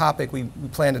topic we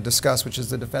plan to discuss, which is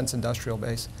the defense industrial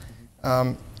base.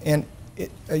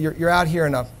 You're out here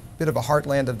in a bit of a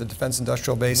heartland of the defense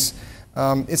industrial base.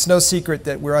 It's no secret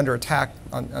that we're under attack,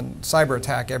 on cyber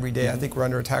attack every day. I think we're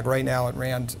under attack right now at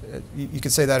RAND. You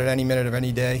could say that at any minute of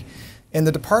any day. And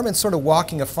the department's sort of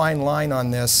walking a fine line on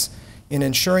this in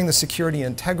ensuring the security and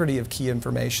integrity of key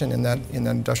information in the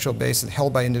industrial base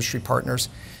held by industry partners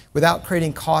without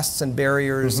creating costs and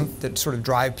barriers that sort of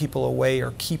drive people away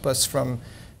or keep us from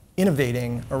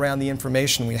innovating around the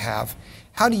information we have.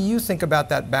 How do you think about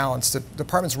that balance? The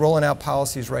department's rolling out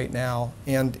policies right now,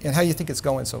 and how do you think it's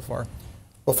going so far?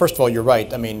 Well, first of all, you're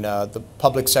right. I mean, the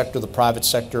public sector, the private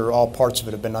sector, all parts of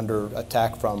it have been under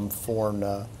attack from foreign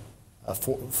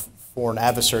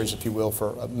adversaries, if you will,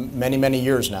 for many, many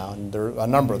years now, and there are a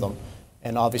number of them.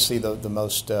 And obviously, the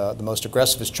most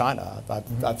aggressive is China.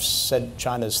 I've said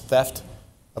China's theft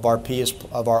of our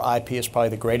IP is probably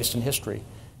the greatest in history,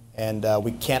 and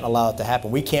we can't allow it to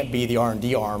happen. We can't be the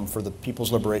R&D arm for the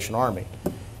People's Liberation Army,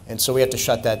 and so we have to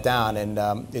shut that down. And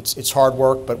it's hard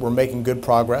work, but we're making good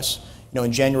progress.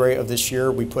 In January of this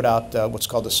year, we put out what's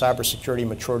called the Cybersecurity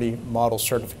Maturity Model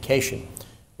Certification,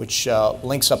 which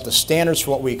links up the standards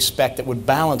for what we expect that would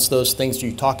balance those things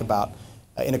you talk about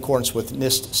in accordance with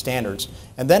NIST standards,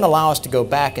 and then allow us to go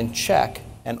back and check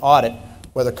and audit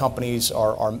whether companies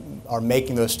are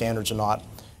making those standards or not.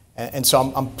 And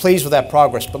so I'm pleased with that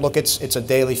progress. But look, it's a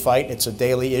daily fight. It's a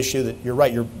daily issue. That you're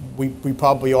right. We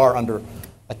probably are under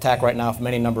attack right now from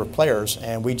any number of players,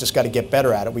 and we just got to get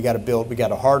better at it. We got to build. We got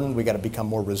to harden. We got to become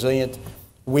more resilient.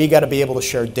 We got to be able to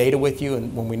share data with you,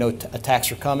 and when we know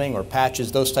attacks are coming or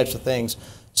patches, those types of things,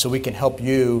 so we can help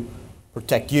you,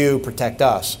 protect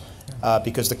us,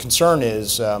 because the concern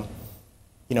is,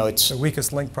 it's the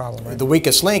weakest link problem, right? The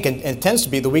weakest link, and it tends to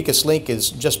be the weakest link is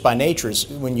just by nature. Is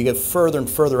when you get further and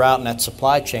further out in that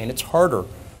supply chain, it's harder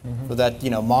for that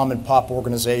mom and pop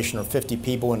organization or 50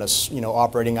 people in a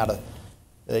operating out of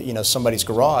somebody's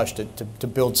garage to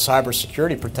build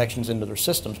cybersecurity protections into their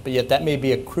systems, but yet that may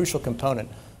be a crucial component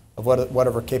of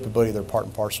whatever capability they're part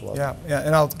and parcel of. Yeah,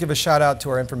 and I'll give a shout out to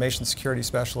our information security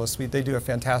specialists. They do a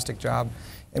fantastic job,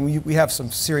 and we have some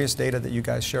serious data that you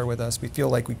guys share with us. We feel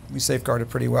like we safeguard it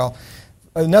pretty well.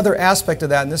 Another aspect of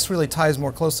that, and this really ties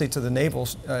more closely to the naval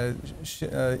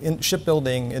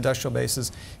shipbuilding industrial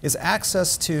bases, is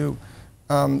access to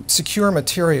secure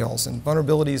materials and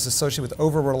vulnerabilities associated with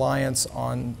over-reliance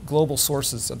on global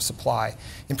sources of supply,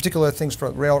 in particular things for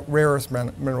rare earth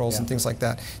minerals and things like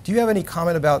that. Do you have any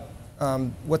comment about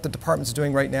what the department's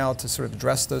doing right now to sort of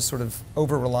address those sort of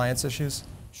over-reliance issues?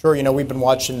 Sure. We've been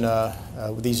watching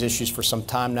these issues for some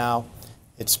time now.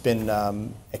 It's been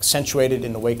accentuated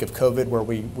in the wake of COVID, where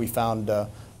we found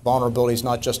vulnerabilities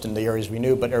not just in the areas we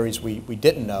knew, but areas we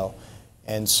didn't know.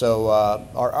 And so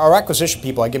our acquisition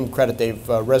people, I give them credit, they've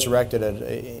resurrected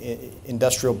an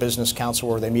industrial business council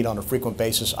where they meet on a frequent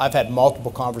basis. I've had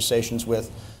multiple conversations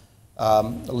with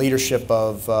leadership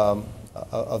of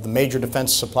the major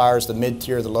defense suppliers, the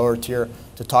mid-tier, the lower tier,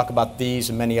 to talk about these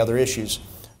and many other issues.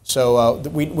 So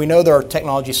we know there are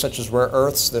technologies such as rare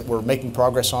earths that we're making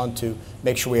progress on to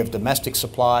make sure we have domestic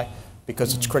supply,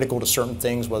 because it's critical to certain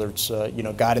things, whether it's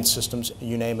guidance systems,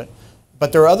 you name it.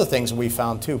 But there are other things that we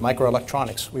found too,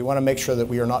 microelectronics. We want to make sure that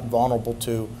we are not vulnerable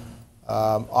to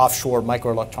offshore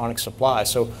microelectronic supply.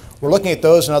 So we're looking at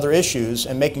those and other issues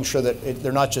and making sure that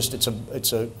they're not just it's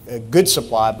a good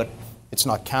supply, but It's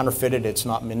not counterfeited. It's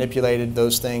not manipulated,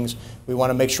 those things. We want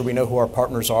to make sure we know who our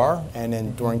partners are, and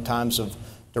then during times of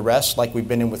duress, like we've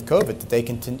been in with COVID, that they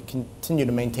can continue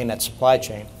to maintain that supply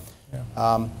chain.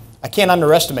 Yeah. I can't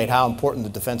underestimate how important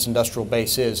the defense industrial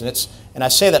base is, and I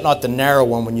say that not the narrow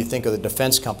one when you think of the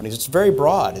defense companies. It's very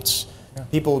broad. It's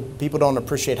people don't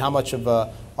appreciate how much of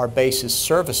our base is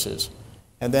services,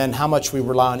 and then how much we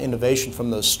rely on innovation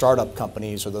from those startup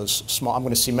companies or those small. I'm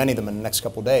going to see many of them in the next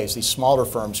couple of days. These smaller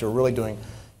firms who are really doing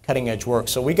cutting edge work.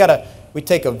 So we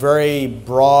take a very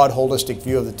broad, holistic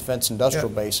view of the defense industrial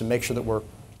base and make sure that we're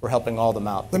helping all of them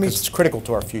out, because it's critical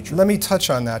to our future. Let me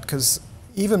touch on that, because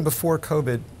even before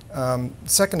COVID,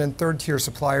 second and third tier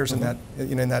suppliers in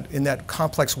that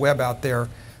complex web out there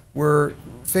were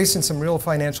facing some real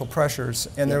financial pressures,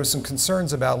 and there was some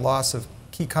concerns about loss of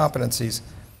key competencies.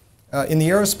 In the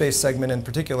aerospace segment in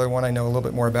particular, one I know a little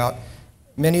bit more about,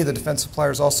 many of the defense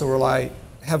suppliers also rely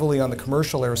heavily on the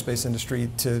commercial aerospace industry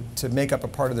to make up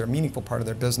a meaningful part of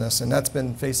their business, and that's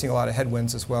been facing a lot of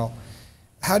headwinds as well.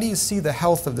 How do you see the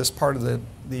health of this part of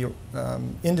the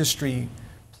industry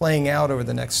playing out over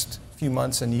the next few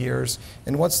months and years,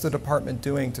 and what's the department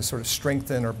doing to sort of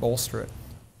strengthen or bolster it?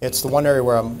 It's the one area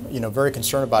where I'm very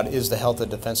concerned about is the health of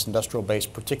the defense industrial base,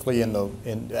 particularly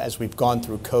as we've gone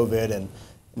through COVID and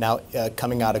now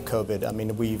coming out of COVID. I mean,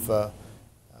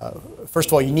 first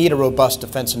of all, you need a robust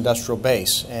defense industrial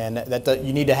base, and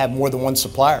you need to have more than one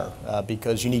supplier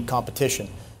because you need competition.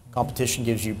 Competition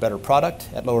gives you better product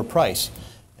at lower price.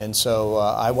 And so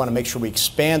I want to make sure we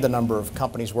expand the number of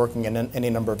companies working in any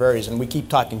number of areas. And we keep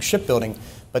talking shipbuilding,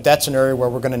 but that's an area where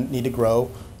we're going to need to grow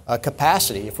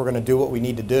capacity if we're going to do what we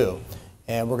need to do.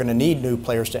 And we're going to need new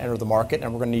players to enter the market,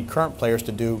 and we're going to need current players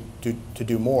to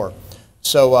do more.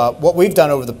 So what we've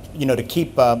done over to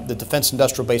keep the defense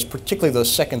industrial base, particularly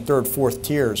those second, third, fourth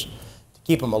tiers, to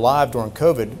keep them alive during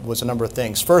COVID was a number of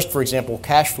things. First, for example,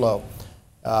 cash flow.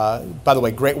 By the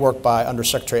way, great work by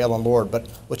Undersecretary Ellen Lord, but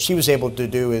what she was able to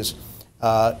do is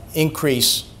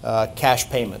increase cash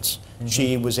payments. Mm-hmm.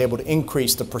 She was able to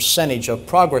increase the percentage of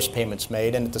progress payments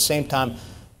made, and at the same time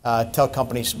tell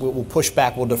companies we'll push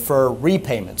back, we'll defer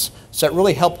repayments. So that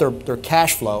really helped their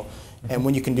cash flow. Mm-hmm. And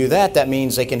when you can do that, that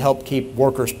means they can help keep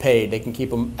workers paid. They can keep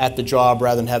them at the job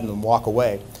rather than having them walk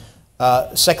away.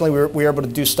 Secondly, we were able to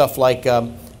do stuff like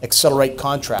accelerate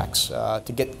contracts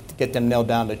to get them nailed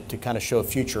down to kind of show a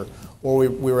future, or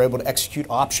we were able to execute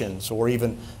options, or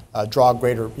even draw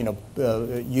greater,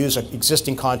 use an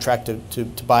existing contract to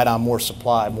buy down more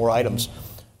supply, more items.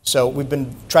 So we've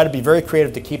been trying to be very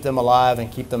creative to keep them alive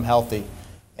and keep them healthy,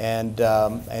 and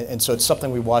so it's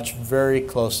something we watch very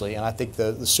closely. And I think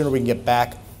the sooner we can get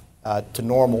back to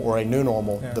normal, or a new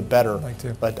normal, the better.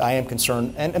 But I am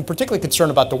concerned, and particularly concerned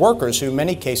about the workers who, in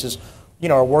many cases,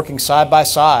 are working side by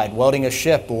side, welding a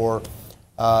ship, or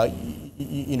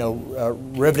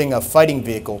riveting a fighting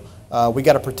vehicle. We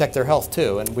got to protect their health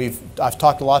too, and I've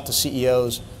talked a lot to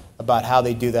CEOs about how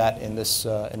they do that in this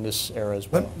era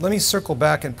as well. Let me circle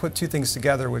back and put two things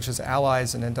together, which is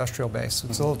allies and industrial base.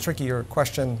 It's a little trickier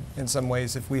question in some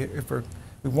ways. If we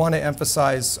want to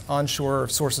emphasize onshore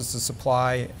sources of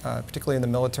supply, particularly in the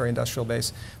military industrial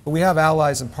base, but we have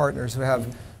allies and partners who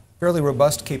have fairly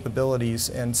robust capabilities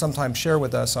and sometimes share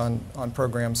with us on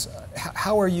programs.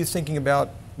 How are you thinking about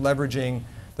leveraging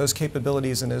those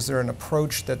capabilities, and is there an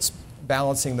approach that's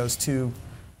balancing those two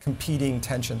competing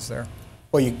tensions there?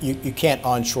 Well, you can't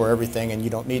onshore everything, and you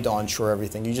don't need to onshore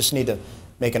everything. You just need to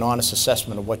make an honest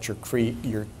assessment of what your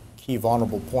key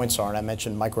vulnerable points are, and I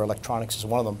mentioned microelectronics is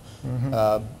one of them.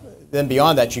 Mm-hmm. Then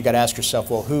beyond that, you got to ask yourself,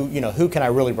 well, who can I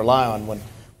really rely on when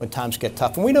times get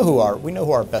tough? And we know who our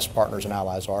best partners and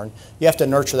allies are, and you have to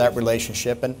nurture that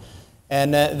relationship, and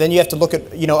then you have to look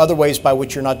at other ways by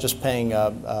which you're not just playing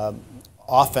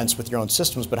offense with your own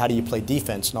systems, but how do you play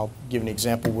defense? And I'll give an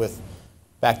example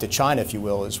back to China, if you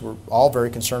will, is we're all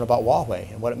very concerned about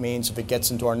Huawei and what it means if it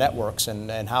gets into our networks,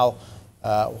 and how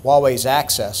Huawei's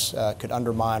access could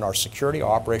undermine our security,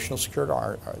 our operational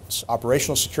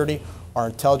security, our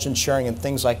intelligence sharing, and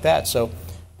things like that. So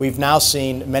we've now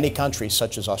seen many countries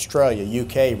such as Australia,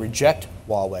 UK, reject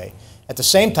Huawei. At the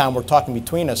same time, we're talking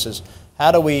between us is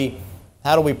how do we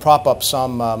prop up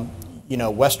some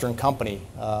Western company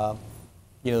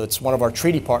that's one of our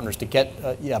treaty partners to get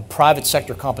private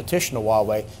sector competition to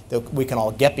Huawei that we can all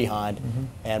get behind, mm-hmm.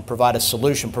 and provide a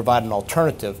solution, provide an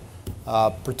alternative,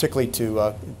 particularly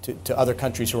to other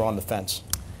countries who are on the fence.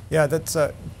 Yeah, that's.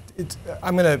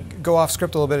 I'm going to go off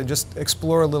script a little bit and just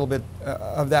explore a little bit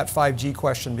of that 5G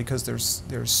question, because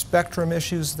there's spectrum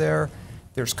issues there,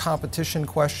 there's competition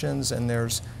questions, and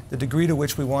there's the degree to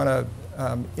which we want to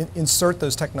insert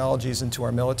those technologies into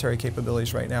our military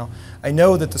capabilities right now. I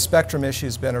know that the spectrum issue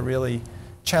has been a really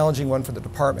challenging one for the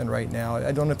department right now.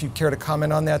 I don't know if you care to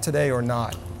comment on that today or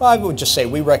not. Well, I would just say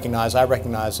I recognize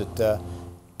that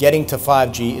getting to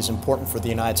 5G is important for the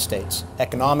United States,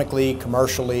 economically,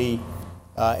 commercially,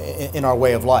 in our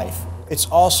way of life. It's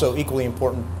also equally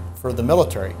important for the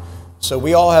military. So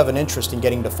we all have an interest in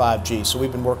getting to 5G. So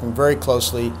we've been working very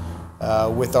closely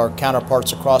with our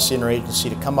counterparts across the interagency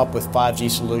to come up with 5G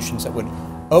solutions that would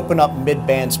open up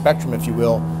mid-band spectrum, if you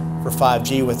will, for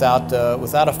 5G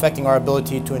without affecting our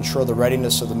ability to ensure the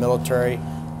readiness of the military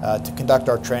to conduct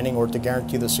our training or to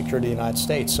guarantee the security of the United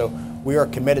States. So we are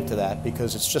committed to that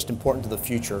because it's just important to the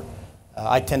future.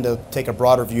 I tend to take a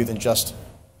broader view than just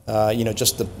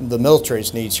the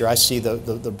military's needs here. I see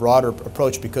the broader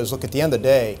approach because, look, at the end of the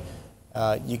day,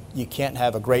 you can't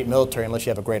have a great military unless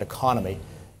you have a great economy.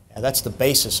 And that's the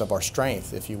basis of our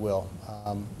strength, if you will,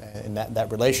 in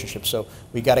that relationship. So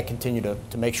we've got to continue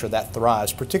to make sure that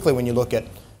thrives, particularly when you look at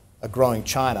a growing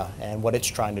China and what it's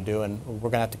trying to do. And we're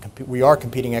going to have to compete. We are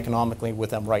competing economically with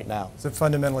them right now. It's a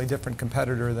fundamentally different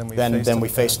competitor than we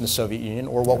faced in the Soviet Union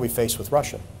or what we faced with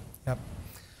Russia. Yep.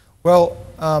 Well,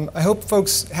 I hope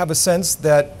folks have a sense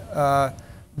that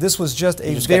this was just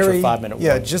a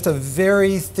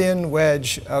very thin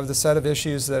wedge of the set of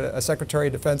issues that a Secretary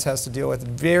of Defense has to deal with, a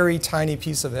very tiny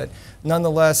piece of it.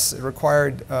 Nonetheless, it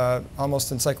required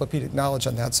almost encyclopedic knowledge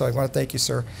on that, so I want to thank you,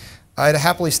 sir. I'd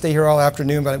happily stay here all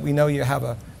afternoon, but we know you have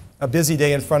a busy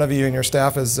day in front of you and your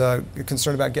staff is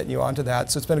concerned about getting you onto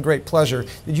that, so it's been a great pleasure.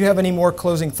 Did you have any more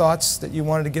closing thoughts that you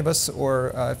wanted to give us,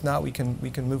 or if not, we can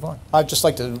move on? I'd just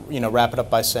like to wrap it up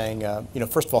by saying,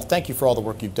 first of all, thank you for all the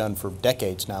work you've done for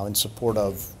decades now in support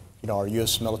of our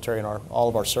U.S. military and all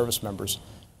of our service members.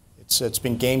 It's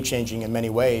been game-changing in many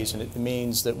ways, and it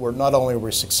means that not only are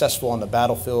we successful on the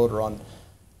battlefield or on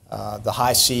the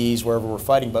high seas, wherever we're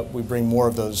fighting, but we bring more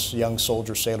of those young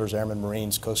soldiers, sailors, airmen,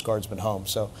 Marines, Coast Guardsmen home.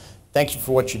 So thank you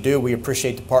for what you do. We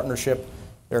appreciate the partnership.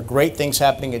 There are great things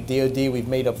happening at DoD. We've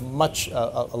made a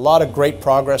lot of great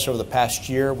progress over the past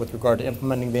year with regard to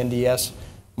implementing the NDS.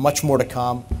 Much more to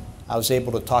come. I was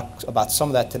able to talk about some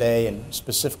of that today, and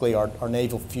specifically our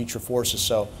naval future forces.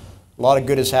 So a lot of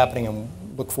good is happening, and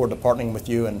look forward to partnering with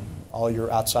you and all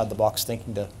your outside-the-box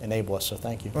thinking to enable us. So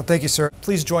thank you. Well, thank you, sir.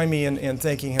 Please join me in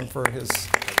thanking him for his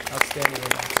outstanding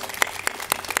remarks.